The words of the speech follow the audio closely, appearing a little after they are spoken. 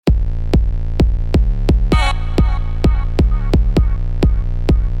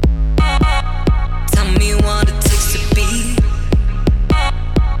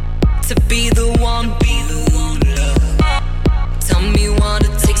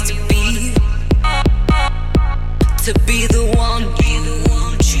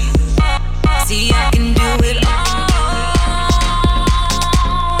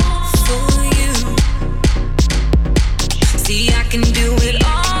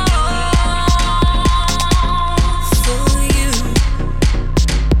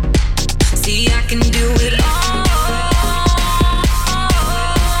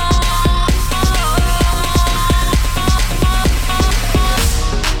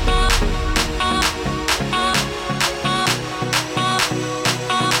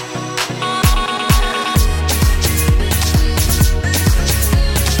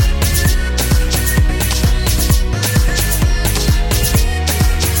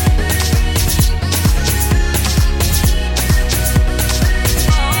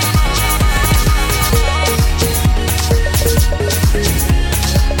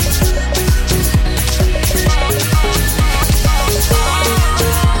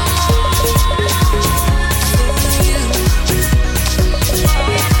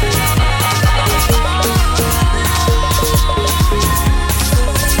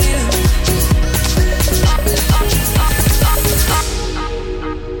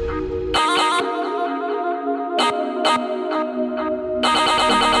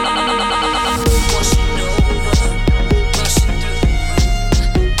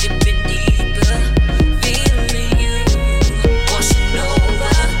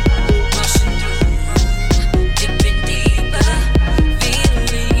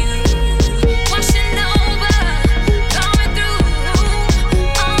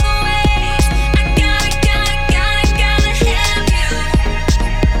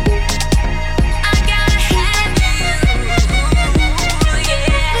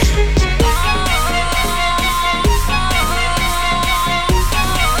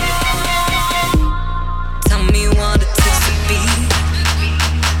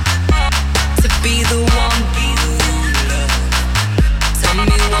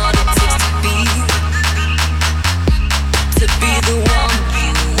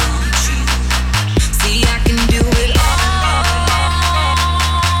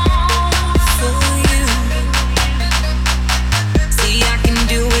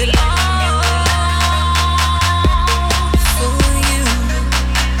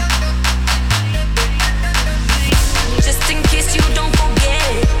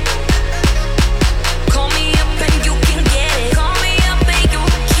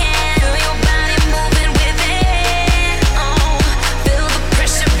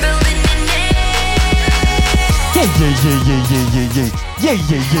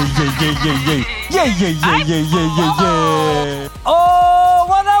Oh,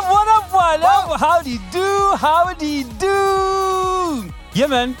 what up? Howdy do? Yeah,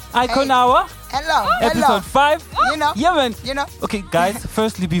 man. Icon Hour. Hello. Episode 5. You know. Yeah, man. You know. Okay, guys,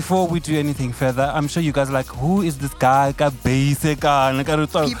 firstly, before we do anything further, I'm sure you guys are like, who is this guy? People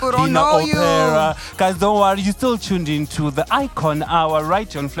don't know you. Guys, don't worry. You're still tuned into the Icon Hour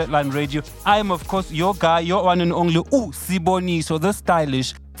right here on Flatline Radio. I am, of course, your guy, your one and only Siboni. So the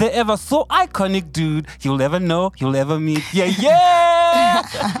stylish, the ever so iconic dude you'll ever know, you'll ever meet. Yeah.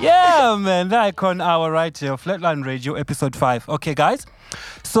 Yeah, man. The Icon Hour right here, Flatline Radio, episode 5. Okay, guys.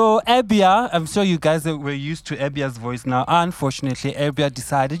 So Abia, I'm sure you guys were used to Abia's voice now. Unfortunately, Abia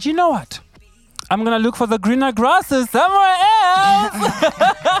decided, you know what? I'm going to look for the greener grasses somewhere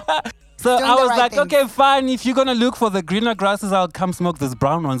else. So I was like, okay, fine. If you're going to look for the greener grasses, I'll come smoke those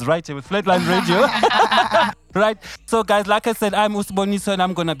brown ones right here with Flatline Radio. Right? So guys, like I said, I'm Usboniso and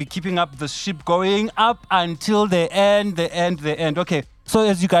I'm going to be keeping up the ship going up until the end. Okay. So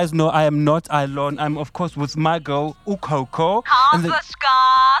as you guys know, I am not alone. I'm of course with my girl, Ukoko.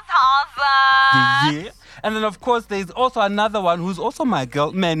 Yeah. And then of course there's also another one who's also my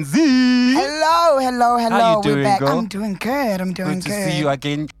girl, Menzi. Hello. How you doing, We're back. girl? I'm doing good. Good to see you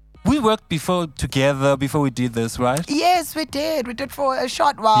again. We worked together before we did this, right? Yes, we did. We did for a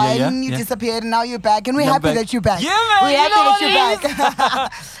short while. Yeah. You disappeared and now you're back. And we're happy that you're back. Yeah, man. We're happy that you're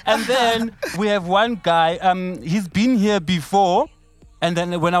back. And then we have one guy. He's been here before. And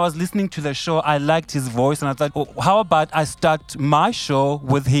then when I was listening to the show, I liked his voice. And I thought, how about I start my show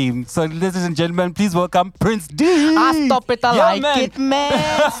with him? So ladies and gentlemen, please welcome Prince D. Stop it, I like it,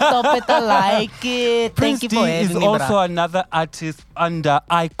 man. Stop it, I like it. Prince Thank you for D having is me, also brother. another artist under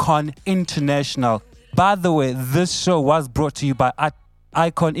Icon International. By the way, this show was brought to you by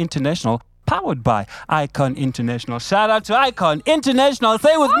Icon International, powered by Icon International. Shout out to Icon International.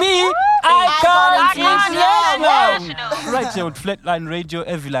 Say with me, Icon International. Right here with Flatline Radio,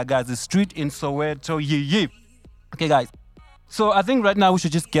 Evila, guys, the street in Soweto. Yeah. Okay, guys. So I think right now we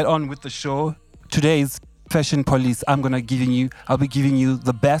should just get on with the show. Today's Fashion Police. I'll be giving you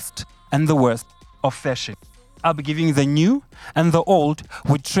the best and the worst of fashion. I'll be giving you the new and the old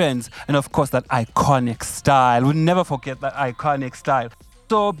with trends and of course that iconic style. We'll never forget that iconic style.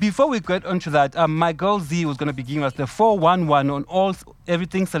 So before we get onto that, my girl Z was going to be giving us the 411 on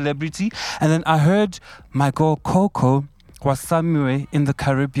everything celebrity. And then I heard my girl Coco was somewhere in the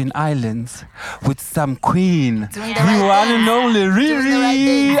Caribbean islands with some queen. Doing You the right one thing. and only Doing the right Riri.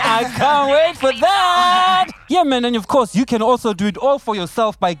 thing. I can't wait for that. Yeah, man. And of course, you can also do it all for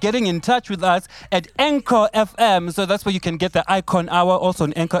yourself by getting in touch with us at Anchor FM. So that's where you can get the Icon Hour also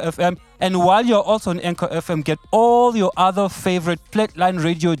on Anchor FM. And while you're also on Anchor FM, get all your other favorite Flatline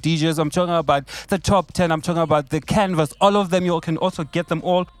Radio DJs. I'm talking about the top 10. I'm talking about the Canvas. All of them, you can also get them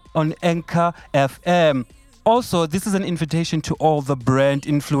all on Anchor FM. Also, this is an invitation to all the brand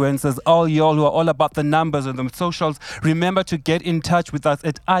influencers, all y'all who are all about the numbers and the socials. Remember to get in touch with us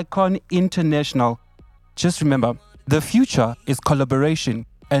at Icon International. Just remember, the future is collaboration.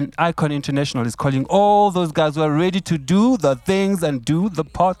 And Icon International is calling all those guys who are ready to do the things and do the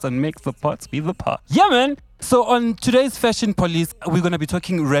parts and make the parts be the parts. Yeah, man. So on today's Fashion Police, we're going to be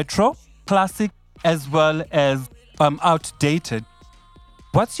talking retro, classic, as well as outdated.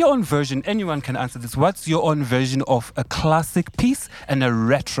 What's your own version? Anyone can answer this. What's your own version of a classic piece and a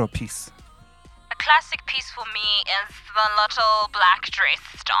retro piece? A classic piece for me is the little black dress,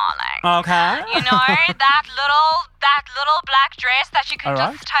 darling. Okay. You know, that little black dress that you can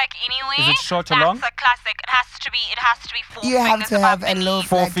Alright. just take anywhere. Is it short or long? That's a classic. It has to be 4 You have fingers to above have the a low knee.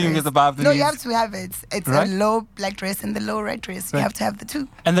 4 black fingers dress. above the No, knees. you have to have it. It's Right. a low black dress and the low red dress. You Right. have to have the two.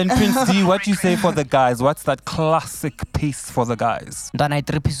 And then Prince D, what do you say for the guys? What's that classic piece for the guys? Ntwana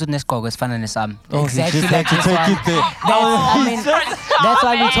i-3-piece nesigqoko esifana nesami. Oh, Exactly he just like had to this take one. it there. I mean, that's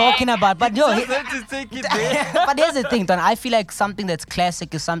what we're talking about. But yo, Had to take it there. but here's the thing, Ntwana. I feel like something that's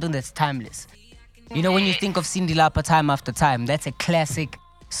classic is something that's timeless. You know, when you think of Cyndi Lauper Time After Time, that's a classic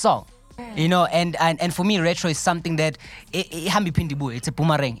song. You know, and for me, retro is something that it's a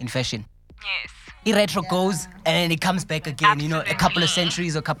boomerang in fashion. Yes. Retro goes and then it comes back again, you know, a couple of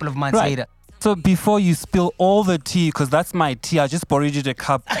centuries or a couple of months Right. later. So before you spill all the tea, because that's my tea, I just borrowed you a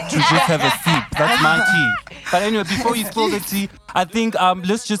cup to just have a sip. That's my tea. But anyway, before you spill the tea, I think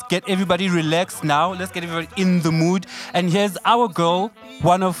let's just get everybody relaxed now. Let's get everybody in the mood. And here's our girl,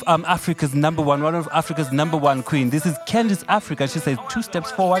 one of Africa's number one queen. This is Candice Africa. She says 2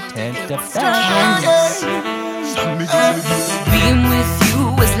 steps forward, 10 steps back. Being with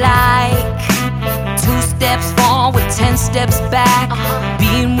you was like 2 steps forward, 10 steps back.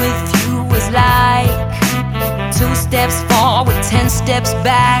 Being with you was like 2 steps forward, 10 steps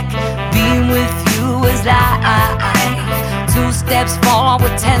back. Being with you is life. 2 steps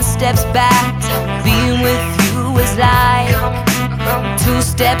forward, 10 steps back. Being with you is life. 2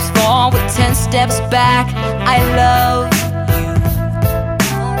 steps forward, 10 steps back. I love you.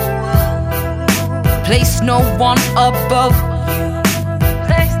 Place no one above you.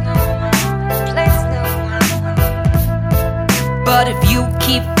 Place no one. But if you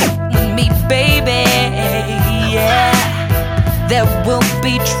keep with me, baby, yeah, there will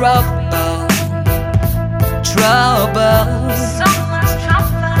be trouble. So much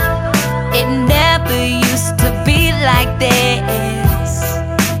trouble. It never used to be like this.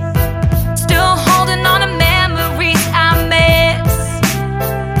 Still holding on to memories I miss.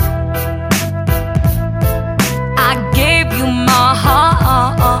 I gave you my heart,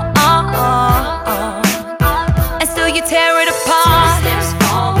 and still you tear it apart. 2 steps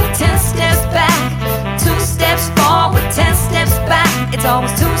forward, 10 steps back. 2 steps forward, 10 steps back. It's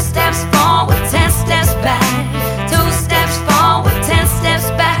always 2 steps forward, 10 steps back. 2 steps forward, 10 steps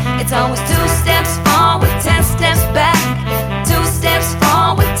back. It's always 2 steps forward, 10 steps back. 2 steps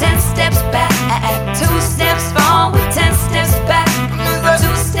forward, 10 steps back. 2 steps forward, 10 steps back.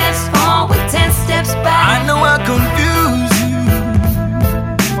 2 steps forward, 10 steps back. I know I confuse you,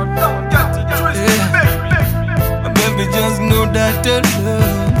 yeah. Baby, just know that I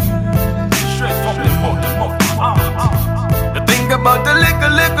love you. Think about the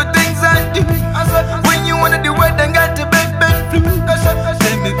little things I do. When you wanna do it, then got to bed flu.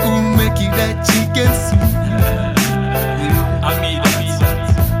 Tell me who make you that chicken soup.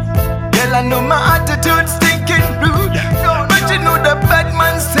 Girl, I know my attitude's stinking rude, but you know the bad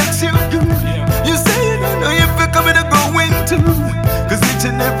man sets you good. You say you don't know if you're coming to go into, cause each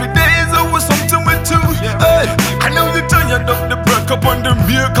and every day is always something with you. Hey, I know you're tired of the breakup and the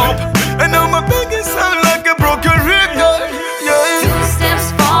makeup, and now my baby sound like a broken record. Yeah. 2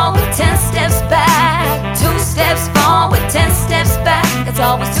 steps forward, 10 steps back. 2 steps forward, 10 steps back. It's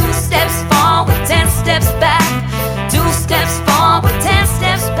always 2 steps forward, 10 steps back. 2 steps forward, 10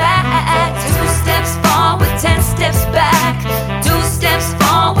 steps back. 2 steps forward, 10 steps back. 2 steps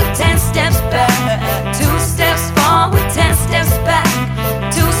forward, 10 steps back. 2 steps forward, 10 steps back.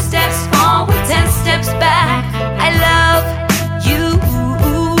 2 steps forward, 10 steps back. I love you,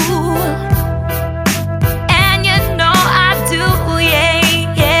 and you know I do, yeah.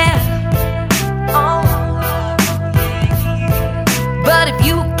 But if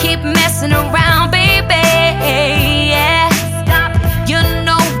you keep messing around, baby, yeah, you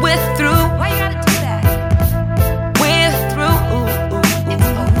know we're through. Why you gotta do that? We're through.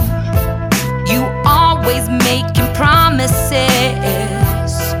 You always making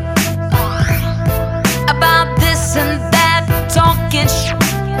promises about this and that, talking shit.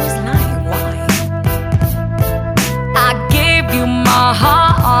 Who's lying? Why? I gave you my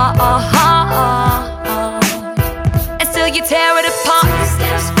heart, and still you tear it apart. 2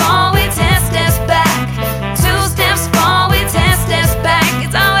 steps forward, 10 steps back. 2 steps forward, 10 steps back.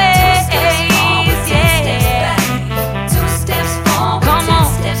 It's always, yeah. 2 steps forward, 10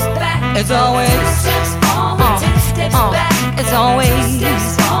 steps back. It's always 2 steps forward, 10 steps back. It's always 2 steps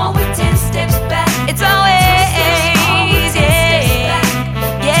forward, 10 steps back. It's always, yeah.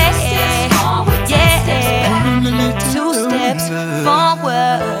 2 steps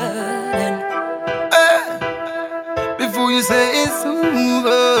forward. Before you say it's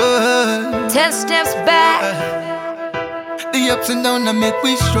over, 10 steps back. the ups and downs that make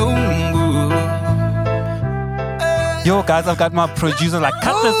we stronger. Yo, guys, I've got my producer like,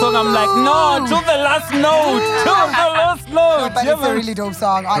 cut the song. I'm like, no, to the last note. To the last note. But Yeah, it's a man. really dope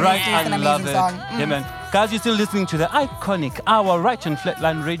song. Honestly, Right, it's an I love amazing it. song. Yeah, man. Guys, you're still listening to the iconic Hour right on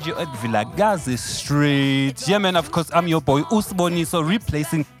Flatline Radio at Vilagazi Street. Yeah, man, of course, I'm your boy Usboni, so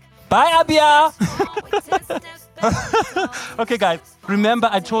replacing. Bye, Abia. Okay, guys, remember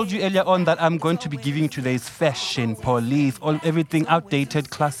I told you earlier on that I'm going to be giving today's fashion police, everything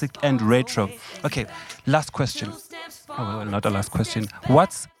outdated, classic, and retro. Okay, last question. Oh, well, not a last question.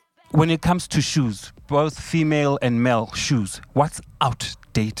 When it comes to shoes, both female and male shoes, what's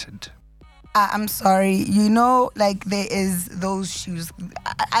outdated? I'm sorry. You know, like there is those shoes.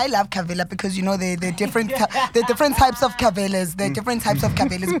 I love Kavela because you know they're different. They're different types of Kavelas. They're different types of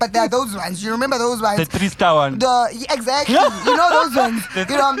Kavelas, but there are those ones. You remember those ones? The 3-star one. Exactly. You know those ones. You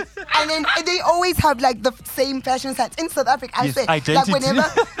know, and then they always have like the same fashion sense in South Africa. I Yes, say identity. like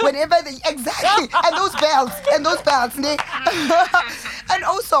whenever they exactly and those belts, and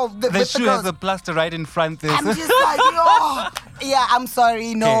also The with shoe the has girls. a plaster right in front there. I'm just like, yo, Yeah, I'm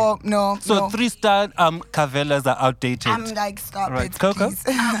sorry. No, Okay. no. So no. 3-star Cavellas are outdated. I'm like, stop Right, it, Coco? please. For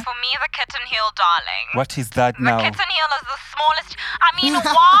me, the kitten heel, darling. What is that The now? kitten heel is the smallest. I mean,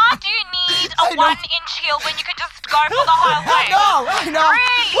 why do you need a 1-inch heel when you can just go for the whole way? I know.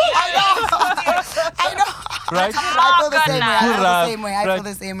 Really? I know. Right? I feel the same way. I feel the Right, same way. I right. feel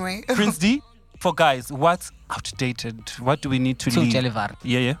the same way. Prince D, for guys, what's outdated? What do we need to So leave? Jelivar.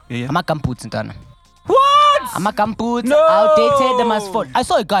 Yeah. Amakamputsi ntwana. What? Amakamputsi No! outdated, they must fall. I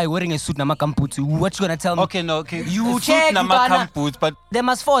saw a guy wearing a suit namakamputsi. What you gonna tell me? Okay, no, okay. You Suit check, namakam Ntwana. boots, but They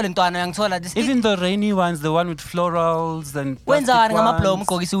must fall ntwana yangithola this. even the rainy ones, the one with florals and Wenzani plastic ngamabhlomu ones.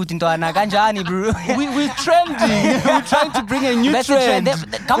 ugqoka isuit ntwana kanjani bro? We're trending. We're trying to bring a new That's the trend.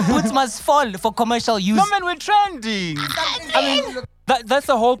 trend. The gumboots must fall for commercial use. No man, we're trending. I mean, that's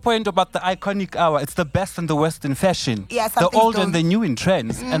the whole point about the iconic hour. It's the best and the worst in fashion. Yeah, the something's old and going- the new in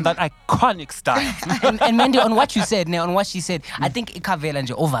trends, and that iconic style. and Mandy, on what you said, on what she said, I think ikavela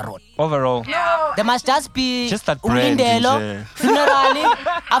nje overall. Overall, There must just be Just that brand umlindelo, nje. funeral,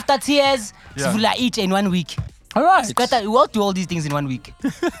 after tears, Yeah. sivula each in 1 week. all right. We won't do all these things in 1 week.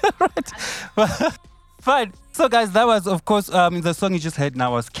 Fine. So, guys, that was, of course, the song you just heard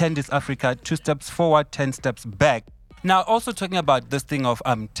now was Candice Africa, 2 steps forward, 10 steps back. Now, also talking about this thing of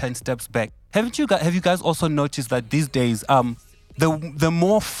 10 steps back. Have you guys also noticed that these days, the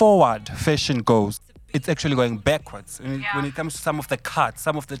more forward fashion goes, it's actually going backwards when it comes to some of the cuts,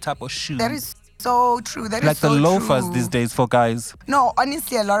 some of the type of shoes. That is so true. That is like the so loafers true. these days for guys. No,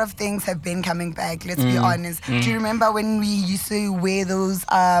 honestly, a lot of things have been coming back. Let's be honest. Do you remember when we used to wear those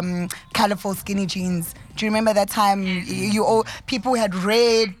colorful skinny jeans? Do you remember that time? People had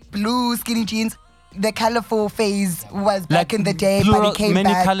red, blue skinny jeans. The colorful phase was back in the day, but it came many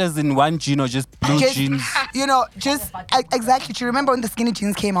back. colors in one jean or just blue Just, jeans. Exactly. Do you remember when the skinny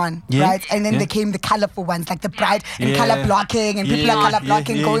jeans came on, Yeah, right? And then yeah. they came the colorful ones, like the bright and Yeah. color blocking, and people Yeah, are color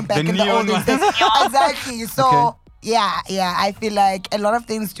blocking, yeah, going yeah. back The in the neon olden days. Exactly. So. Okay. Yeah, I feel like a lot of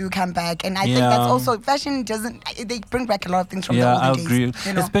things do come back, and I think that's also fashion doesn't. They bring back a lot of things from the Yeah, older I days. agree.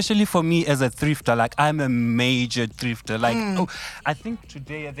 You know? Especially for me as a thrifter, like I'm a major thrifter. Like, I think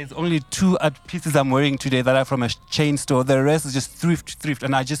today there's only 2 pieces I'm wearing today that are from a chain store. The rest is just thrift,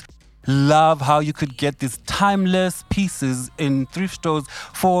 and I just love how you could get these timeless pieces in thrift stores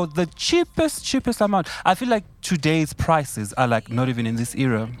for the cheapest amount. I feel like today's prices are like not even in this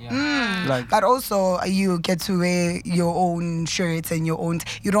era. Like, But also, you get to wear your own shirts and your own.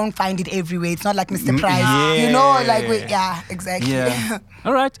 You don't find it everywhere. It's not like Mr. Price. You know, like exactly. yeah.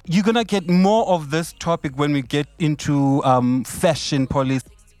 All right. You're going to get more of this topic when we get into fashion police.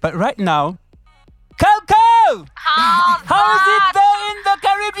 But right now, Coco! How's How is it that? there in the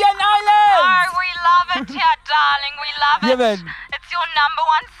Caribbean islands? Oh, we love it here, darling. We love Yeah, it. man. It's your number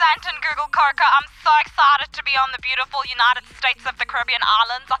 1 scent in Google, Coco. I'm so excited to be on the beautiful United States of the Caribbean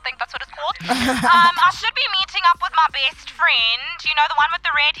Islands. I think that's what it's called. I should be meeting up with my best friend. You know, the one with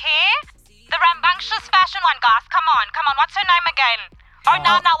the red hair? The rambunctious fashion one, guys. Come on. What's her name again? Oh,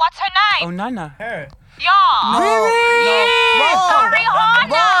 Nana. What's her name? Oh, Nana. Yeah. Rihanna.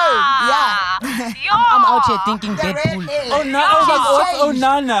 Yeah. Yeah. I'm out here thinking Deadpool. Oh, Changed.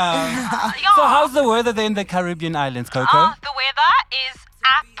 Nana. Yeah. So how's the weather there in the Caribbean islands, Coco? The weather is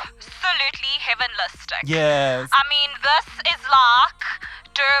absolutely heavenlistic. Yes. I mean, this is like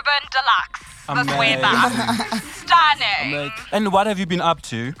Durban Deluxe. This Amazing. weather. Stunning. And what have you been up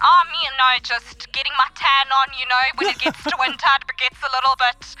to? Just getting my tan on, when it gets to winter, it gets a little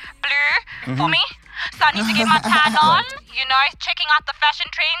bit blue for me. So I need to get my tan on, checking out the fashion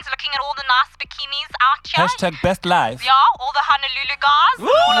trends, looking at all the nice bikinis out here. Hashtag best life. Yeah, all the Honolulu guys, and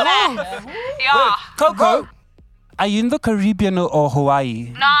all of that. Yeah. Coco, are you in the Caribbean or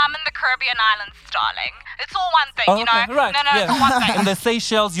Hawaii? No, I'm in the Caribbean islands, darling. It's all one thing, Okay, right. No, yeah. it's all one thing. And the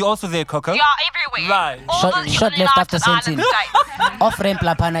Seychelles, you also there, Coco? Yeah, everywhere. Right. All Short the left after United sentence. Island states. Off ramp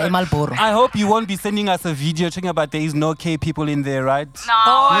lapana emalboro. I hope you won't be sending us a video talking about there is no K people in there, right?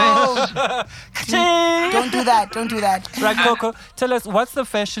 No. Ching! Don't do that. Don't do that. Right, Coco, tell us, what's the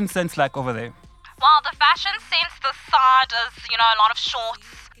fashion sense like over there? Well, the fashion sense this side is, a lot of shorts.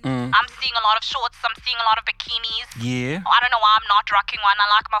 I'm seeing a lot of shorts. I'm seeing a lot of bikinis. Yeah. I don't know why I'm not rocking one. I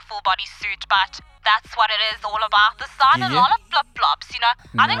like my full body suit, but that's what it is all about. This side, Yeah, and yeah. a lot of flip-flops,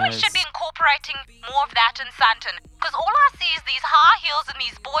 I think we Nice. should be incorporating more of that in Sandton. Because all I see is these high heels and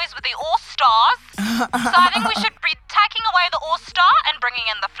these boys with their all-stars. So I think we should be taking away the all-star and bringing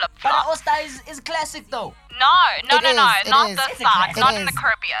in the But flip-flop. All-Star is classic though. It No, is, it not is. this It's a side, classic. not It in the is.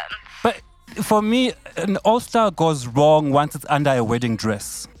 Caribbean. But for me, an all-star goes wrong once it's under a wedding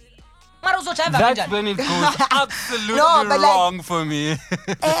dress. That's when it goes absolutely No, but like- wrong for me.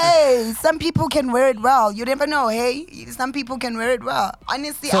 Hey, some people can wear it well. You never know, hey? Some people can wear it well.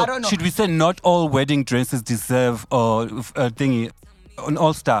 Honestly, So I don't know. should we say not all wedding dresses deserve an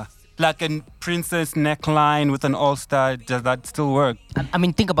all-star? Like a princess neckline with an all-star, does that still work? I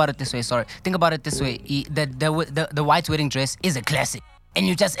mean, think about it this way. Think about it this way. The white wedding dress is a classic. And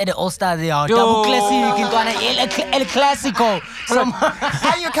you just add an all-star there. Double classic. El Clasico.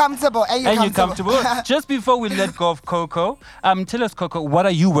 Are you comfortable? Are you And you're comfortable? comfortable? Just before we let go of Coco, tell us, Coco, what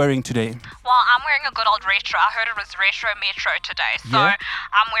are you wearing today? Well, I'm wearing a good old retro. I heard it was retro metro today. So Yeah.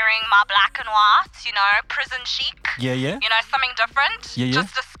 I'm wearing my black and white, prison chic. Yeah. Something different. Yeah.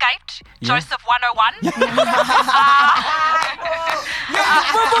 Just escaped. Yeah. Joseph 101.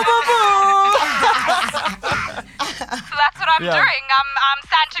 So that's what I'm Yeah. doing. I'm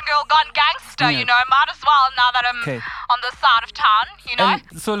Santon Girl gone gangster, Yeah. Might as well now that I'm Okay. on this side of town, And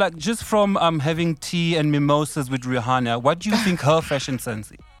so, like, just from having tea and mimosas with Rihanna, what do you think her fashion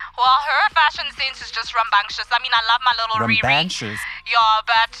sense is? Well, her fashion sense is just rambunctious. I mean, I love my little Riri. Rambunctious. Yeah,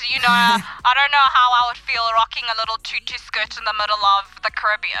 but, I don't know how I would feel rocking a little tutu skirt in the middle of the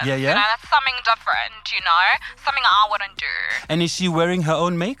Caribbean. Yeah. That's something different, something I wouldn't do. And is she wearing her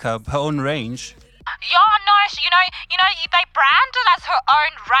own makeup, her own range? Yeah, no, they brand it as her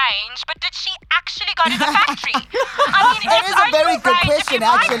own range, but did she actually go to the factory? I mean, It is a very good question,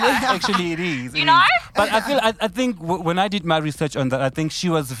 actually. Actually, it is. You know? But I think when I did my research on that, I think she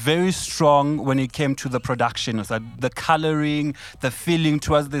was very strong when it came to the production. It was like the coloring, the feeling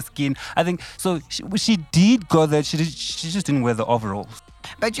towards the skin. I think so. She did go there. She just didn't wear the overalls.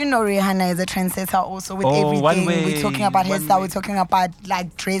 But Rihanna is a trendsetter also with Oh, one everything. way, We're talking about one hairstyle, way. we're talking about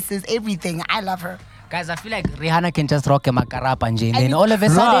like dresses, everything. I love her. Guys, I feel like Rihanna can just rock a makarapa and then all of a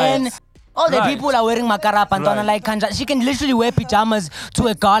sudden, Right. all the Right. people are wearing makarapa and Right. like Kanja. She can literally wear pajamas to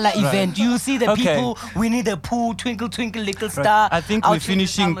a gala event. You see the Okay. people, Winnie the Pooh, Twinkle Twinkle Little Star. I think out we're in the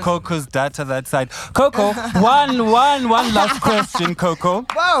finishing pajamas. Coco's data that side. Coco, one last question, Coco.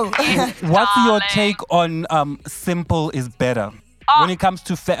 Whoa. What's your Darling. take on simple is better? When it comes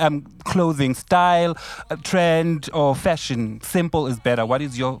to clothing, style, trend, or fashion, simple is better. What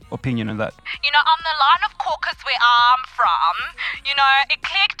is your opinion on that? On the line of caucus where I'm from,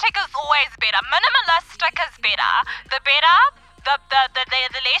 eclectic is always better. Minimalistic is better. The better,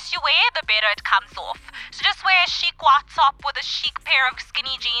 the less you wear, the better it comes off. So just wear a chic white top with a chic pair of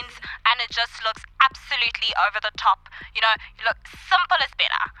skinny jeans and it just looks absolutely over the top. You look simple is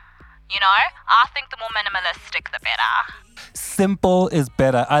better. I think the more minimalistic, the better. Simple is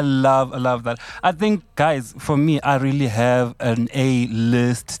better. I love that. I think, guys, for me, I really have an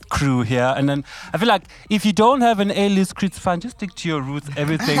A-list crew here. And then I feel like if you don't have an A-list crew, it's fine. Just stick to your roots.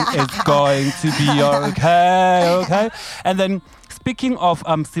 Everything is going to be okay? And then speaking of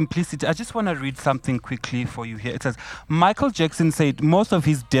simplicity, I just want to read something quickly for you here. It says, Michael Jackson said most of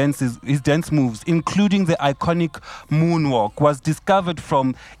his dance moves, including the iconic moonwalk, was discovered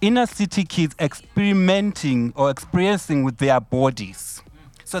from inner city kids experimenting or experiencing with their bodies.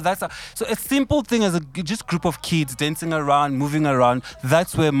 So that's a simple thing as a just group of kids dancing around, moving around.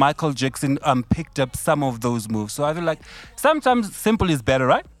 That's where Michael Jackson picked up some of those moves. So I feel like sometimes simple is better,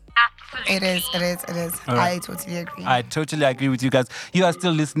 right? Absolutely. It is. All right. I totally agree. I totally agree with you guys. You are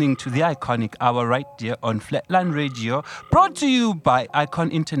still listening to the Iconic Hour right here on Flatline Radio, brought to you by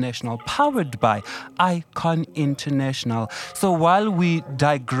Icon International, powered by Icon International. So while we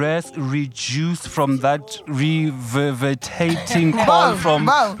digress, reduce from that reverberating call from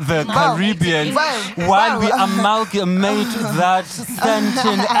the Caribbean, while we amalgamate that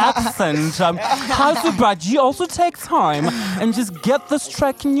Santon accent, Hasubaji also take time and just get this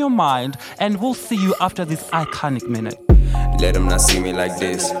track in your mind. And we'll see you after this iconic minute. Let them not see me like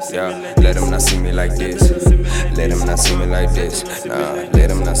this, yeah. Let them not see me like this. Let them not see me like this. Nah, let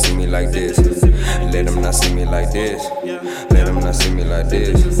them not see me like this. Let them not see me like this. Let them not see me like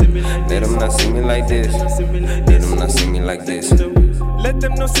this. Let them not see me like this. Let them not see me like this. Let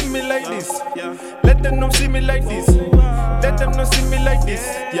them not see me like this. Let them not see me like this. Let them not see me like this.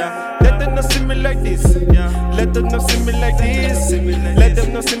 Yeah. Let them not see me like this. Let them not see me like this. Let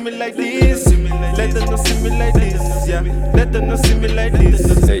them not see me like this. Let them not see me like this. Yeah. Let them not see me like this.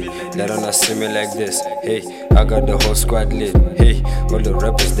 Hey, let them not see me like this. Hey, I got the whole squad lit. Hey, all the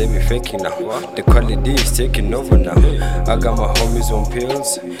rappers they be faking now. The quality is taking over now. I got my homies on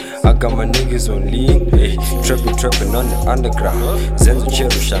pills. I got my niggas on lean. Hey, trapping on the underground. Zenzo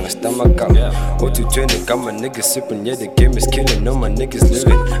cherish on the stomach out. 0220 got my niggas sipping. Yeah, the game is killing. No, my niggas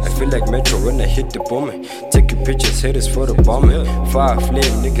living. I feel like metro when I hit the booming. Taking pictures, haters for the bombing. 5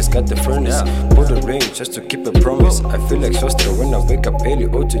 flame niggas got the furnace. Pull the ring just to keep a promise. I feel like Shostra when I wake up early.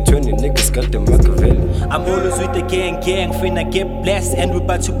 0 to 20 niggas got the Machiavelli. I'm always with the gang, finna get blessed and we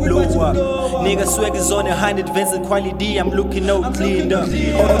about to blow up. Nigga swag is on 100 Vincent quality, I'm looking all cleaned up.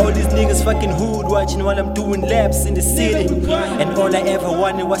 All these niggas fucking hood watching while I'm doing laps in the city. And all I ever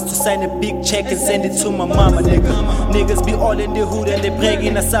wanted was to sign a big check and send it to my mama, nigga. Niggas be all in the hood and they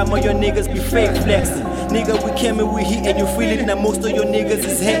bragging that some of your niggas be fake flexing. Nigga, we came and we hit and you feel it. Now most of your niggas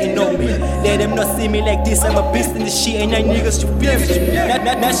is hating on me. Let them not see me like this, I'm a beast in the shit. And y'all niggas, you feel me.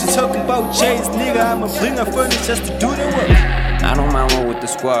 Now she talking about chains, nigga. I'ma bring her furniture just to do the work. I don't mind one with the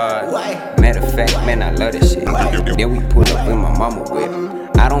squad. Matter of fact, man, I love this shit. Then we pull up in my mama whip.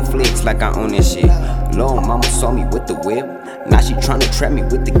 I don't flex like I own this shit. Lil' mama saw me with the whip. Now she tryna trap me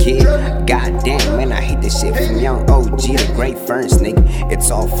with the kid. Goddamn, man, I hate this shit. From young OG to great ferns, nigga.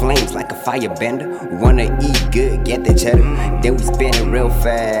 It's all flames like a firebender. Wanna eat good, get the cheddar. Then we spin it real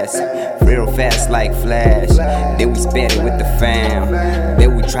fast like Flash. Then we spin it with the fam.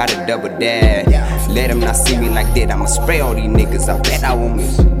 Then we try to double dash. Let them not see me like that. I'ma spray all these niggas. I bet I won't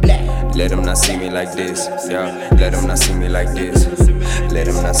miss. Let them not see me like this, yeah. Let them not see me like this. Let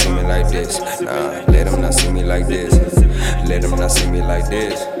them not see me like this. Nah, let them not see me like this. Let them not see me like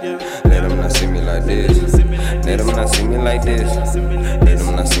this. Let them not see me like this. Let them not see me like this. Let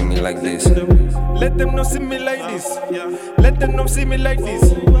them not see me like this. Let them not see me like this. Let them not see me like this.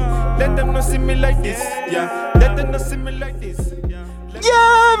 Let them not see me like this. Yeah. Let them not see me like this.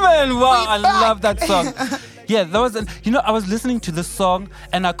 Yeah, man. Wow, I love that song. Yeah, there was, I was listening to this song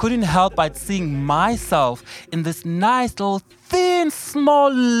and I couldn't help but seeing myself in this nice little thin, small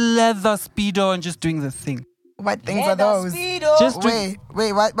leather Speedo and just doing the thing. What things are those? Just wait,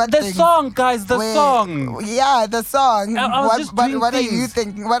 what the things? song, guys, the song. Yeah, the song. I was just doing what are things. you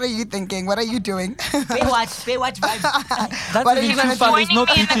thinking? What are you thinking? What are you doing? Baywatch vibes. That's What are even you gonna too fun. do? There's no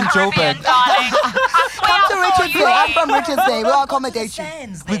beach in Joburg. Come to Richards Bay. I'm from Richards Bay. We'll accommodate you.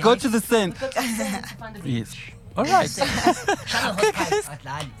 We go to the Sand. Yes. All right.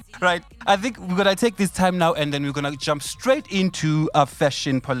 Right. I think we're going to take this time now and then we're going to jump straight into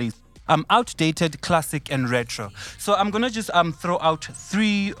fashion police. Outdated, classic, and retro. So I'm gonna just throw out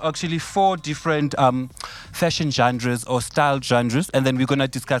 4 different fashion genres or style genres, and then we're gonna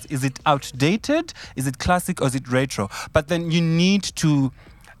discuss: is it outdated, is it classic, or is it retro? But then you need to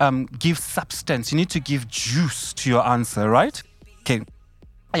give substance. You need to give juice to your answer, right? Okay.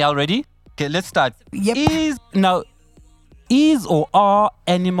 Are y'all ready? Okay, let's start. Yep. Is or are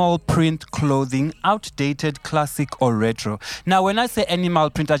animal print clothing outdated, classic, or retro? Now, when I say animal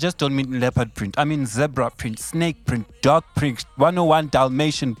print, I just don't mean leopard print. I mean zebra print, snake print, dog print, 101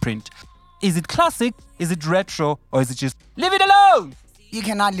 Dalmatian print. Is it classic? Is it retro? Or is it just leave it alone? You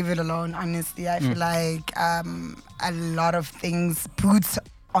cannot leave it alone, honestly. I feel like a lot of things, boots,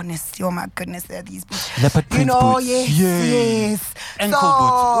 honestly, oh my goodness, there are these boots. Leopard print boots. Yes. Ankle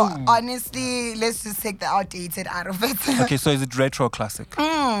so, boots. Ooh. honestly, let's just take the outdated out of it. Okay, so is it retro or classic?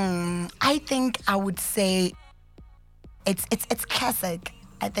 I think I would say it's classic.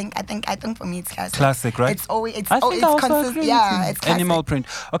 I think for me it's classic. Classic, right? It's always it's I think I also consistent. agree with Yeah, you. it's classic. Animal print.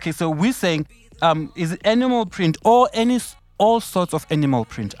 Okay, so we're saying is it animal print or all sorts of animal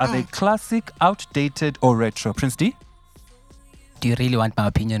print? Are they classic, outdated, or retro? Prince D? Do you really want my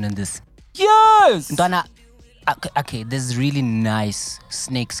opinion on this? Yes! Ndwana, okay, there's really nice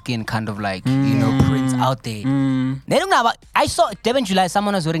snake skin kind of like, prints out there. I saw Devon July,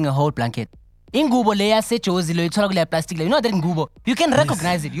 someone was wearing a whole blanket. Ingubo leya sejozi lo ithola kule plastic le. You know that ngubo. You can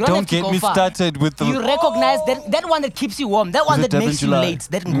recognize it. You don't have to get go me far. started with the. You recognize that one that keeps you warm. That one Is it that Devon makes you July? late.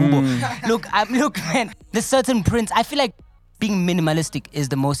 That ngubo. Look, man. There's certain prints. I feel like being minimalistic is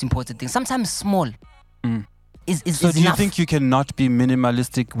the most important thing. Sometimes small is So do you enough. think you cannot be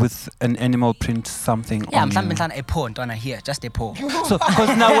minimalistic with an animal print something? Yeah, on I'm you? something a paw on here, just a paw. So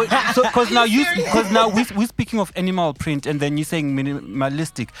because now we're speaking of animal print and then you're saying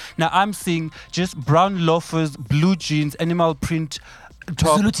minimalistic. Now I'm seeing just brown loafers, blue jeans, animal print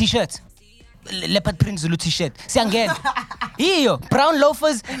top. Zulu t-shirt. Leopard print Zulu t-shirt. See again. Here, brown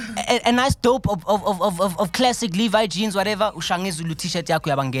loafers, a nice dope of classic Levi jeans, whatever. Ushange Zulu t-shirt yakho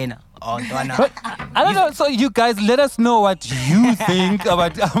yabangena. Oh, But, I don't know. So you guys, let us know what you think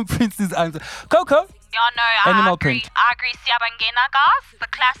about Prince's answer. Coco? Yeah, no, Animal I agree. print. I agree. Siyabangena, guys. The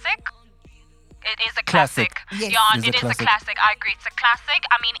classic. It is a classic. Yes. Yeah, It is it a is classic. a classic. I agree. It's a classic.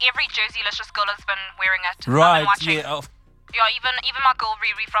 I mean, every Jerseylicious girl has been wearing it. I've been Right. watching. Yeah. Yeah, even my girl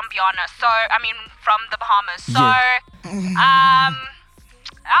Riri from Guyana. So, I mean, from the Bahamas. So, Yeah.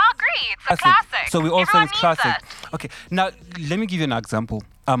 I agree. It's a classic. So we all say Everyone it's needs classic. it. Okay. Now let me give you an example.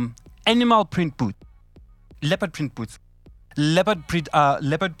 animal print boots, leopard print boots, leopard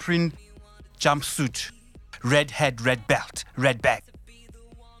print jumpsuit, red head, red belt, red bag.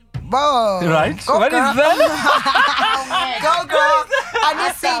 Whoa. Right? Go, What is girl. that? Go, girl.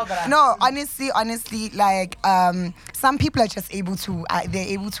 Honestly, like some people are just able to, they're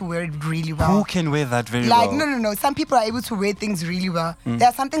able to wear it really well. Who can wear that very Like, well? no. Some people are able to wear things really well. There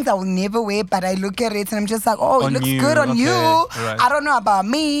are some things I will never wear, but I look at it and I'm just like, oh, it On looks you, good on okay, you. right. I don't know about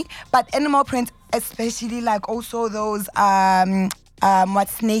me, but animal print, especially like also those what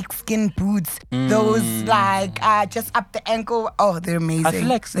snake skin boots, those like just up the ankle. Oh, they're amazing. I feel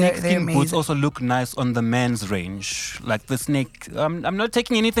like They're snakeskin boots amazing. also look nice on the men's range. Like the snake. I'm not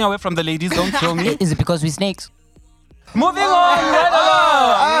taking anything away from the ladies. Don't kill me. Is it because we're snakes? Moving on. Right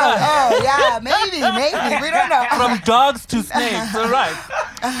along. Oh, yeah, maybe. We don't know. From dogs to snakes. All right.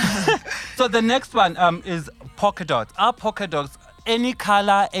 So the next one is polka dots. Are polka dots any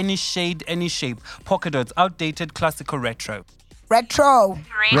color, any shade, any shape? Polka dots, outdated, classic, or retro? Retro.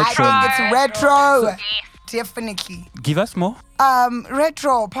 Retro. I think it's retro. Yes. Definitely. Give us more.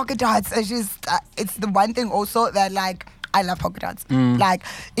 Retro polka dots is just it's the one thing also that like I love polka dots. Like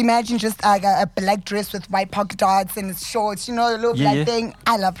imagine just a black dress with white polka dots and it's shorts, you know, a little black thing.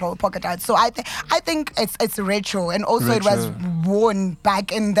 I love polka dots. So I think it's retro, and also it was worn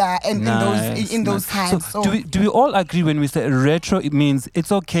back in those times. So do we all agree when we say retro? It means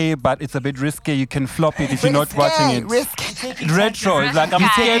it's okay, but it's a bit risky. You can flop it if you're not watching it. Risky. Retro is like I'm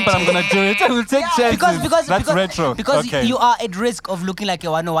scared, but I'm gonna do it. I will take chances. That's retro. Because okay. you are at risk of looking like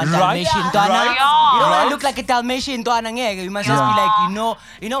a 101 Right, Dalmatian. right, Donna. right. You don't want Right. to look like a Dalmatian. Donna. You must just be like,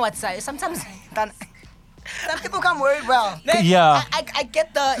 you know what? Sometimes. Some people can wear it well. Yeah. I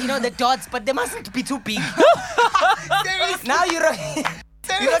get the dots, but they mustn't be too big. Seriously. Now you're okay.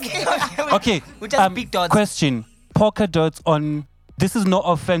 Okay. With just big dots. Question: polka dots on. This is no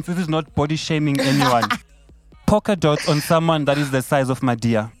offense. This is not body shaming anyone. Polka dots on someone that is the size of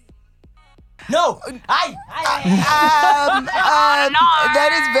Madia. No.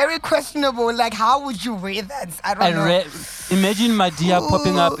 That is very questionable. Like, how would you wear that? I don't know. Imagine Madia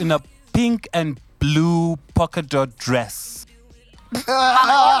popping up in a pink and blue polka dot dress. No,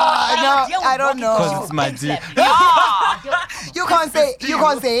 I don't know. Because it's Madia. You can't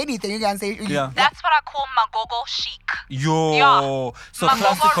say anything. You can't say. Yeah. That's what I call Magogo chic. Yo. Yeah. So Magogo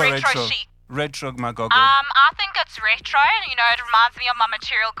classic or retro retro? chic. Retro Magogo. I think it's retro. You know, it reminds me of my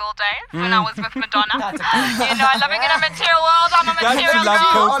Material Girl days when I was with Madonna. You know, living in a material world. I'm a Guys, you material love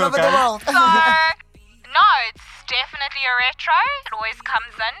girl. Coco, all over the guys. world. So, no, it's definitely a retro. It always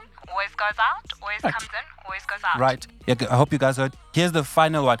comes in, always goes out, always comes in, always goes out. Right. Yeah, I hope you guys heard. Here's the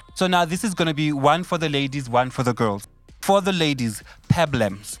final one. So now this is going to be one for the ladies, one for the girls. For the ladies,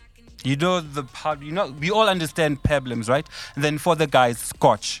 peblems. You know we all understand peblems, right? And then for the guys,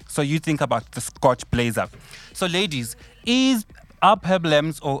 Scotch. So you think about the Scotch blazer. So ladies, are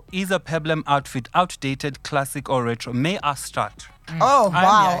peblems or is a peblem outfit outdated, classic, or retro? May I start? Oh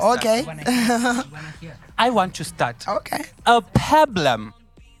wow. Okay. I want to start. Okay. A peblem.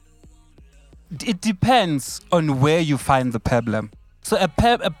 It depends on where you find the peblem. So a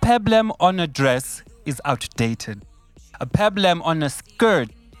peblem on a dress is outdated. A peblem on a skirt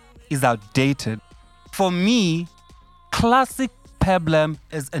is outdated. For me, classic peblem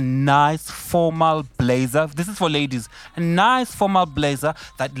is a nice formal blazer. This is for ladies. A nice formal blazer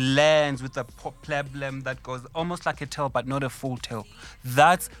that lands with a peblem that goes almost like a tail but not a full tail.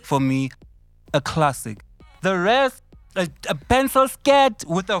 That's, for me, a classic. The rest, a pencil skirt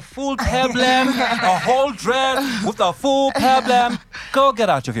with a full peblem, a whole dress with a full peblem. Go get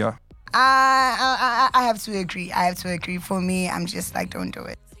out of here. I have to agree. For me, I'm just like, don't do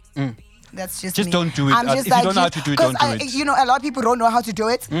it. That's just Just me. don't do it. I'm just If you don't know how to do it, don't do it. You know, a lot of people don't know how to do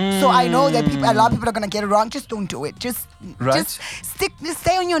it. So I know that a lot of people are gonna get it wrong. Just don't do it. Just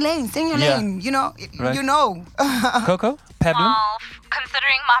stay on your lane. Stay in your Yeah. lane. You know, Right. you know. Coco, peblem? Well,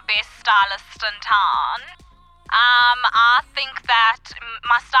 considering my best stylist in town, I think that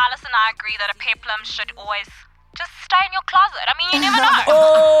my stylist and I agree that a peplum should always just stay in your closet. I mean, you never know.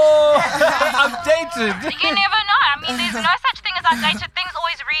 Oh, outdated. You never know. I mean, there's no such thing as outdated. Things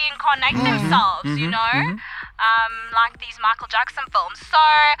always reincarnate themselves, you know? Like these Michael Jackson films. So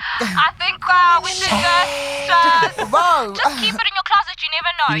I think we should just keep it in your closet. You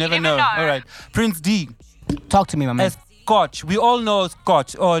never know. You never know. All right. Prince D. Talk to me, my man. Scotch. We all know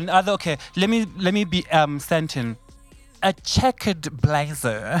Scotch. Or another. Okay. Let me be Stanton. A checkered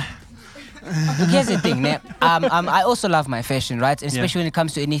blazer Look, here's the thing, ne? I also love my fashion, right? Especially when it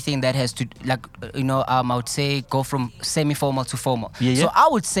comes to anything that has to, like, I would say go from semi-formal to formal. So I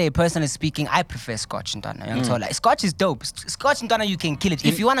would say, personally speaking, I prefer Scotch Ntwana. Like, Scotch is dope. Scotch Ntwana, you can kill it.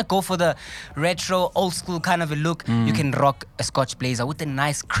 If you want to go for the retro, old school kind of a look, you can rock a Scotch blazer with a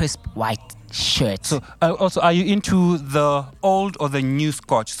nice, crisp white shirt. So also, are you into the old or the new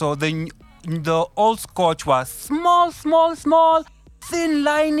Scotch? So the old Scotch was small, thin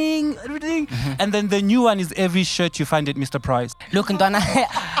lining, everything. And then the new one is every shirt you find at Mr. Price. Look, Ntwana,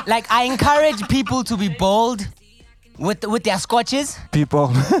 like, I encourage people to be bold with their scotches. People.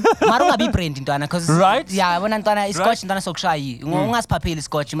 Marunga be brand Ntwana, because right? Yeah, when Ntwana is Scotch, Ntwana sokshayi. Ungas papel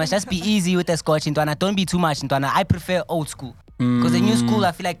Scotch. You must just be easy with the Scotch, Ntwana. Don't be too much, Ntwana. I prefer old school. Because the new school,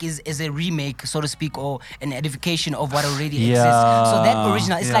 I feel like, is a remake, so to speak, or an edification of what already exists. So that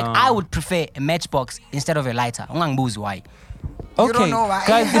original, it's like I would prefer a matchbox instead of a lighter. Why? You don't know why.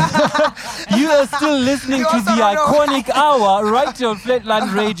 Guys, you are still listening to the Iconic Hour right here on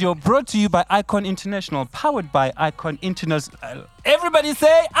Flatland Radio, brought to you by Icon International, powered by Icon International. Everybody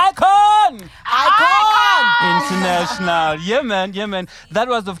say Icon! Icon! International. Yeah, man. That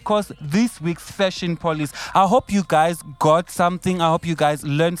was, of course, this week's Fashion Police. I hope you guys got something. I hope you guys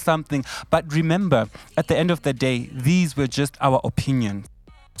learned something. But remember, at the end of the day, these were just our opinions.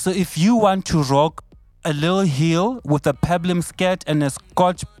 So if you want to rock a little heel with a peplum skirt and a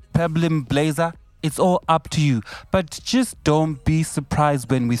Scotch peplum blazer, it's all up to you. But just don't be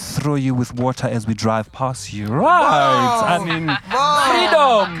surprised when we throw you with water as we drive past you. Right? Whoa. I mean, Whoa.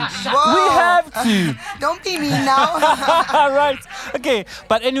 freedom. Whoa. We have to. Don't be mean now. Right. Okay.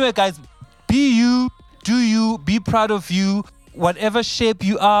 But anyway, guys, be you, do you, be proud of you. Whatever shape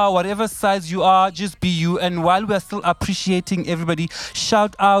you are, whatever size you are, just be you. And while we're still appreciating everybody,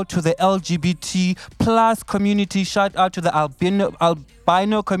 shout out to the LGBT plus community, shout out to the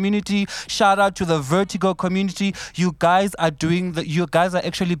albino community, shout out to the vertigo community. You guys are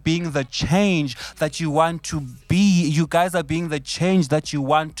actually being the change that you want to be. You guys are being the change that you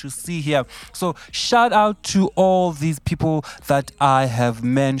want to see here. So shout out to all these people that I have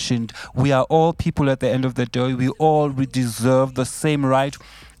mentioned. We are all people at the end of the day. We all deserve the same right.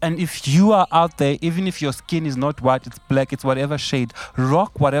 And if you are out there, even if your skin is not white, it's black, it's whatever shade,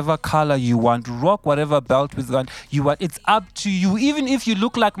 rock whatever color you want, rock whatever belt you want. It's up to you. Even if you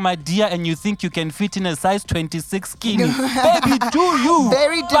look like my dear and you think you can fit in a size 26 skinny, baby, do you.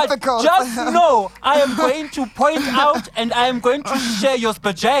 Very difficult. But just know, I am going to point out and I am going to share your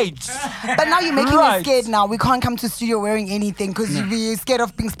spajades. But now you're making me scared now. We can't come to studio wearing anything because we're scared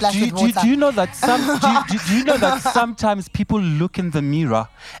of being splashed with water. Do you know that do you know that sometimes people look in the mirror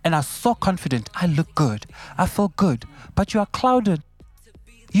and are so confident, I look good, I feel good, but you are clouded.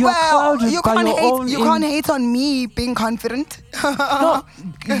 You are clouded by your own... You can't hate on me being confident. No,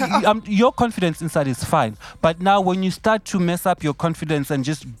 your confidence inside is fine. But now when you start to mess up your confidence and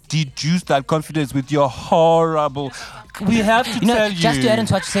just deduce that confidence with your horrible... We have to tell you... Just to add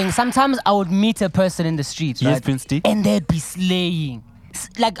into what you're saying, sometimes I would meet a person in the street, yes, right? Prince D. And they'd be slaying.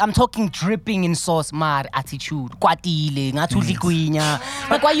 Like, I'm talking dripping in sauce, mad attitude. Kwatile, ngatudli kuinya.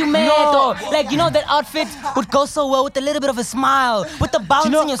 Like, why you mad? No. Like, that outfit would go so well with a little bit of a smile, with the bounce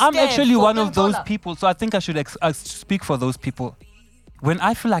in your step. I'm actually one of those people, so I think I should speak for those people. When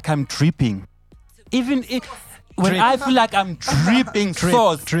I feel like I'm dripping, I feel like I'm dripping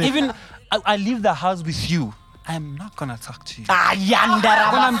sauce, even I leave the house with you, I'm not gonna talk to you.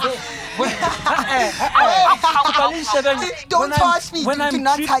 Don't touch me. Do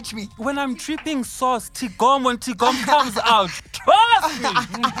not touch me. When I'm dripping sauce, Tigom comes out. Trust me.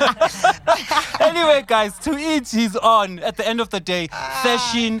 Anyway, guys, to each his own. At the end of the day,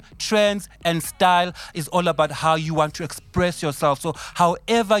 fashion, trends, and style is all about how you want to express yourself. So,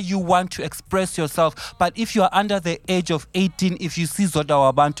 however you want to express yourself. But if you are under the age of 18, if you see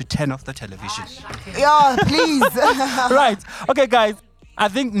Zoda Wabantu, turn off the television. Yeah, please. Right. Okay, guys. I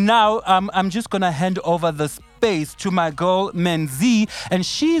think now I'm just going to hand over the space to my girl, Menzi, and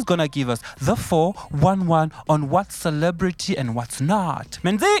she's going to give us the 411 on what's celebrity and what's not.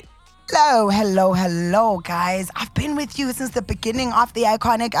 Menzi! Hello, guys. I've been with you since the beginning of the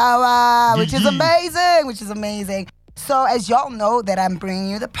Iconic Hour, which is amazing. So as y'all know that I'm bringing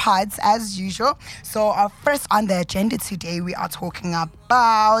you the pods as usual. So first on the agenda today, we are talking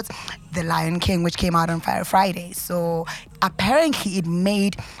about The Lion King, which came out on Friday. So apparently it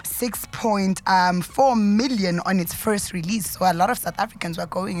made 6.4 million on its first release. So a lot of South Africans were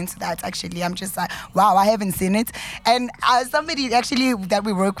going into that. Actually, I'm just like, wow, I haven't seen it. And somebody actually that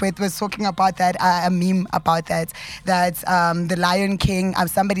we work with was talking about that, a meme about that the Lion King.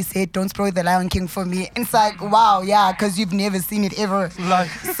 Somebody said, "Don't spoil the Lion King for me." And it's like, wow, yeah, because you've never seen it ever.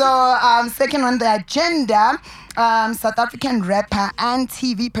 So second on the agenda, South African rapper and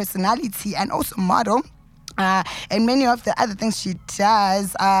TV personality and also model. And many of the other things she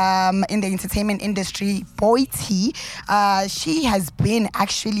does in the entertainment industry, Boity, she has been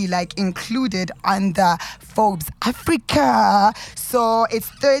actually like included on the Forbes Africa. So it's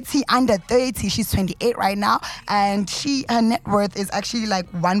 30 under 30. She's 28 right now, and her net worth is actually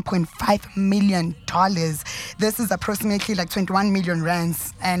like $1.5 million. This is approximately like 21 million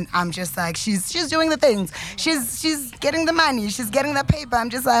rands, and I'm just like, she's doing the things. She's getting the money. She's getting the paper.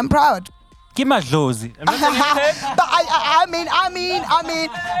 I'm proud. Give my Josie. But I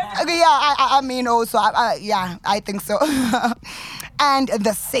mean, also, I think so. And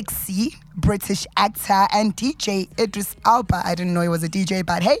the sexy British actor and DJ Idris Elba, I didn't know he was a DJ,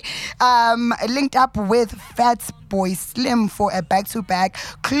 but hey, linked up with Fatboy Slim for a back-to-back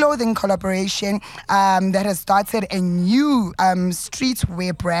clothing collaboration that has started a new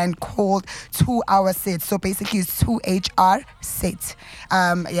streetwear brand called 2 Hour Set. So basically it's 2HR Set.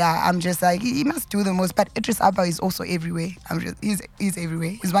 I'm just like, he must do the most, but Idris Elba is also everywhere. He's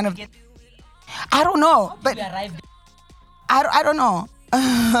everywhere. He's one of, I don't know, but I don't know.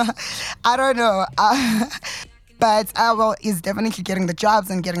 I don't know. But he's definitely getting the jobs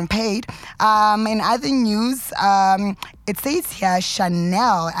and getting paid. In other news, it says here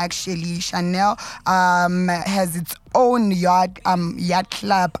Chanel has its own yacht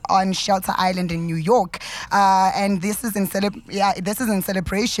club on Shelter Island in New York, and this is in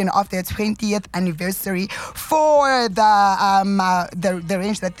celebration of their 20th anniversary for the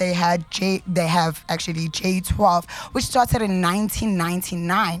range that they had. They have actually J12, which started in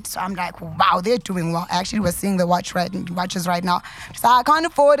 1999. So I'm like, wow, they're doing well. Actually, we're seeing the watches right now. So I can't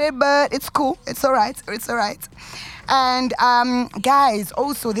afford it, but it's cool. It's all right. And guys,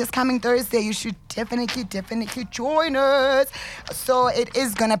 also this coming Thursday, you should definitely join us. So it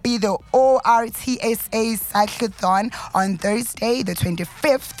is gonna be the ORTSA Cyclothon on Thursday, the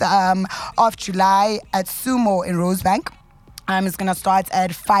 25th of July at Sumo in Rosebank. It's going to start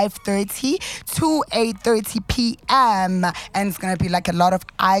at 5:30 to 8:30 p.m. And it's going to be like a lot of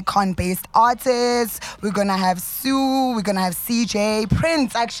icon-based artists. We're going to have Sue. We're going to have CJ.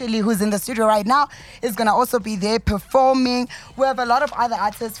 Prince, actually, who's in the studio right now, is going to also be there performing. We have a lot of other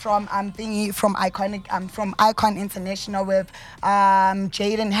artists from Icon International with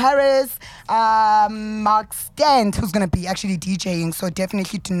Jaden Harris, Mark Stent, who's going to be actually DJing. So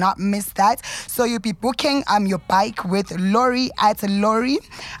definitely do not miss that. So you'll be booking your bike with Lori at Lori.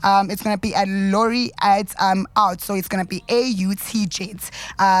 It's going to be at Lori at out. So it's going to be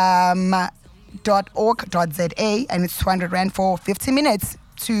autjet.org.za, and it's 200 Rand for 50 minutes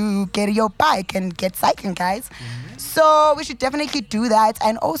to get your bike and get cycling, guys. So we should definitely do that.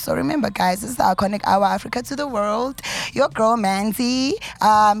 And also remember, guys, this is our Iconic Hour Africa to the world. Your girl Manzi,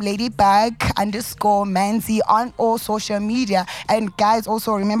 Ladybug_Manzi on all social media. And guys,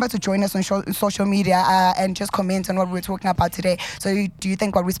 also remember to join us on social media and just comment on what we're talking about today. So do you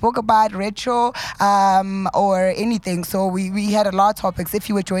think what we spoke about, retro, or anything? So we had a lot of topics. If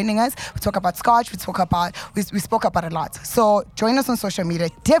you were joining us, we talk about Scotch, we spoke about a lot. So join us on social media.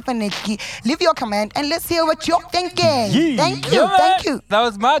 Definitely leave your comment and let's hear what you're thinking. Yeah. Thank you. That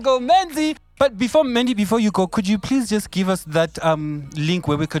was Margot Menzi. But before you go, could you please just give us that link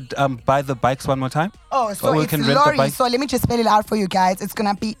where we could buy the bikes one more time? Oh, so it's Lori. So let me just spell it out for you guys. It's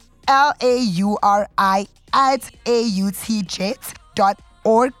gonna be LAURI at autjet.org.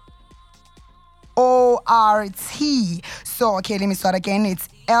 ORT. So okay, let me start again. It's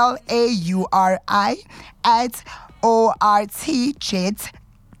LAURI at ortjet.org.za.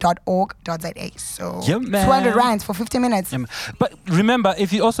 So 200 Rands for 50 minutes. But remember,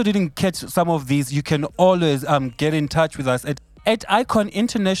 if you also didn't catch some of these, you can always get in touch with us at Icon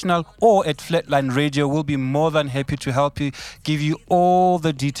International or at Flatline Radio. We'll be more than happy to help you, give you all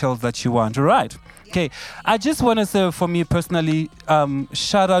the details that you want. All right. Okay, I just want to say, for me personally,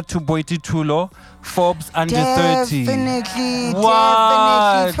 shout out to Boity Tulo, Forbes under 30. Definitely.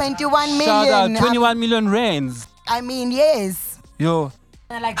 21 million. Shout out, 21 million rands. I mean, yes. Yo.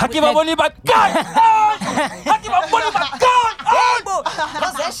 Hakiba Boni Bakan! Hakiba Boni Bakan!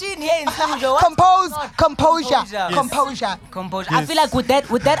 Composure. Yes. I feel like with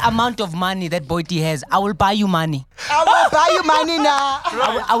that amount of money that Boity has, I will buy you money. I will buy you money now.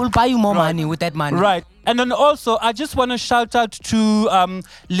 I will buy you more money with that money. Right. And then also, I just want to shout out to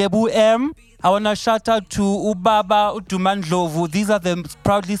Lebu M. I want to shout out to Ubaba Dumandlovu. These are the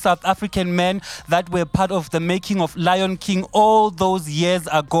proudly South African men that were part of the making of Lion King all those years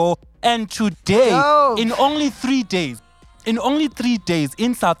ago. And today, in only 3 days,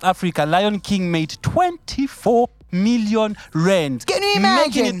 in South Africa, Lion King made 24 million rand. Can you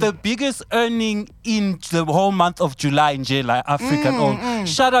imagine? Making it the biggest earning in the whole month of July in Jela, African.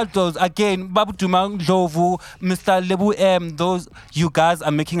 Shout out those again, Babu Dumandlovu, Mr. Lebu M. Those you guys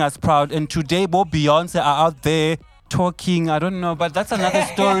are making us proud. And today, both Beyonce are out there talking. I don't know, but that's another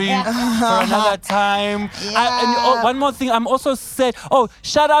story for another time. And one more thing, I'm also sad. Oh,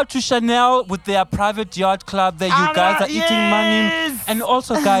 shout out to Chanel with their private yacht club there. You guys are eating money. And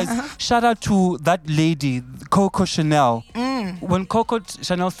also, guys, shout out to that lady, Coco Chanel. When Coco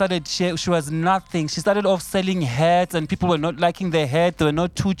Chanel started, she was nothing. She started off selling hats, and people were not liking their hats. They were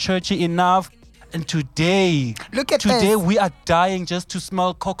not too churchy enough. And today, we are dying just to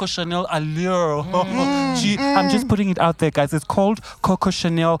smell Coco Chanel Allure. I'm just putting it out there, guys. It's called Coco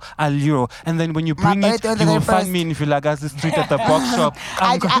Chanel Allure. And then when you bring it, you will find me in Vilagazi Street at the box shop.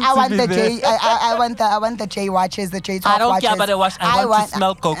 I want the J watches, the J top watches. I don't care about the watch. I want to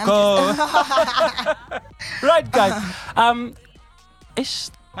smell Coco. Right, guys.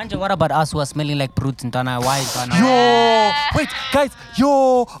 Manja, what about us who are smelling like brutes in Tana? Why Tana? Wait, guys,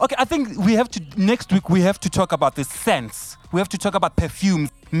 okay, I think next week we have to talk about the scents. We have to talk about perfumes,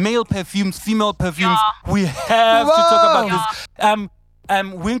 male perfumes, female perfumes. We have to talk about this.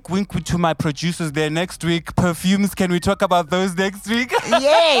 Wink, wink to my producers there next week. Perfumes, can we talk about those next week?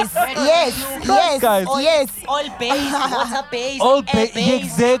 Yes, guys. Yes. All base, water base, All air base.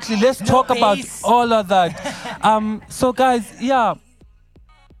 Exactly. Let's talk about all of that. So, guys,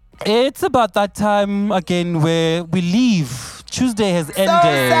 it's about that time again where we leave. Tuesday has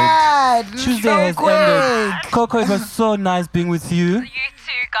ended. Sad. Tuesday has ended. Coco, it was so nice being with you. You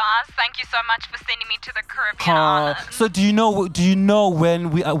too, guys. Thank you so much for sending me to the Caribbean islands. So do you know when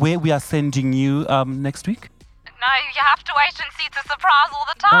where we are sending you next week? No, you have to wait and see. It's a surprise all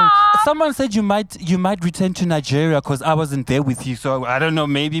the time. Someone said you might return to Nigeria because I wasn't there with you. So I don't know,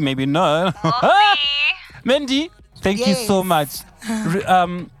 maybe no. We'll see. Mandy, thank you so much.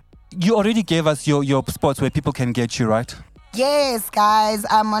 You already gave us your spots where people can get you, right? Yes, guys.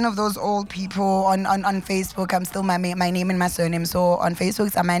 I'm one of those old people on Facebook. I'm still my name and my surname. So on Facebook,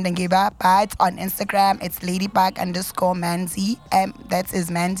 it's Amanda Ngiba. But on Instagram, it's ladybug_Manzi. That is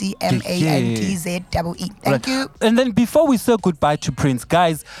Manzi, MANTZEE. Thank you. And then before we say goodbye to Prince,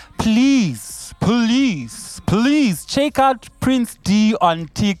 guys, please check out Prince D on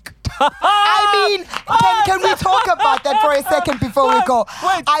TikTok. I mean, can we talk about that for a second before we go?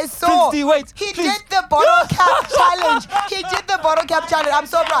 I saw he did the bottle cap challenge. He did the bottle cap challenge. I'm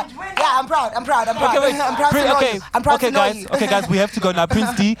so proud. Yeah, I'm proud. I'm proud to know you. Okay, guys, we have to go now.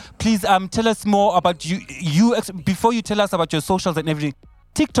 Prince D, please tell us more about you before you tell us about your socials and everything.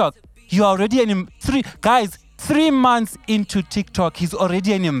 TikTok, you are already 3 months into TikTok, he's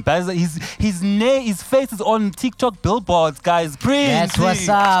already an ambassador. His face is on TikTok billboards, guys. Prince. That's what's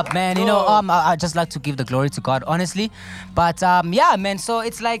up, man. You know, I just like to give the glory to God, honestly. But yeah, man. So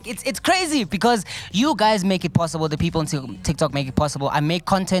it's like it's crazy because you guys make it possible. The people on TikTok make it possible. I make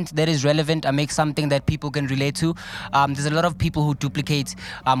content that is relevant. I make something that people can relate to. There's a lot of people who duplicate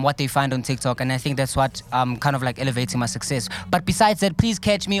what they find on TikTok, and I think that's what kind of like elevating my success. But besides that, please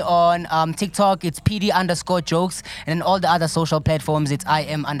catch me on TikTok. It's PD_jokes, and then all the other social platforms it's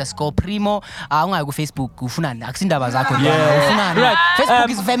IM_Primo. Facebook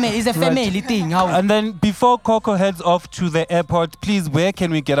is a family thing. And then before Coco heads off to the airport, please, where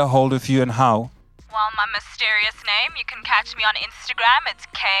can we get a hold of you and how? Well, my mysterious name, you can catch me on Instagram. It's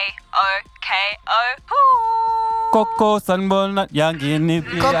KOKO. Coco Sanbona Yangini.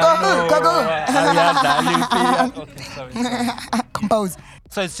 Coco. Compose.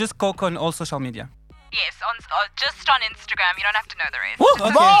 So it's just Coco on all social media? Yes, just on Instagram. You don't have to know the rest.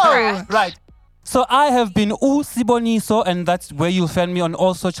 Okay. Right. So I have been Usiboniso, and that's where you'll find me on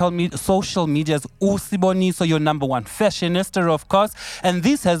all social medias. Usiboniso, your number one fashionista, of course. And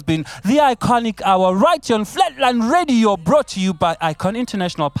this has been the Iconic Hour right here on Flatline Radio, brought to you by Icon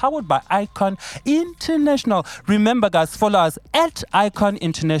International, powered by Icon International. Remember, guys, follow us at Icon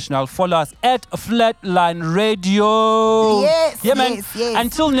International. Follow us at Flatline Radio. Yes, man. Yes.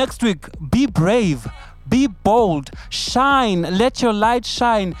 Until next week, be brave. Be bold, shine, let your light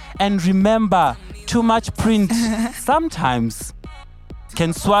shine, and remember, too much print sometimes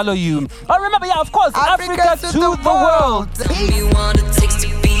can swallow you. Oh, remember, of course, Africa to the world.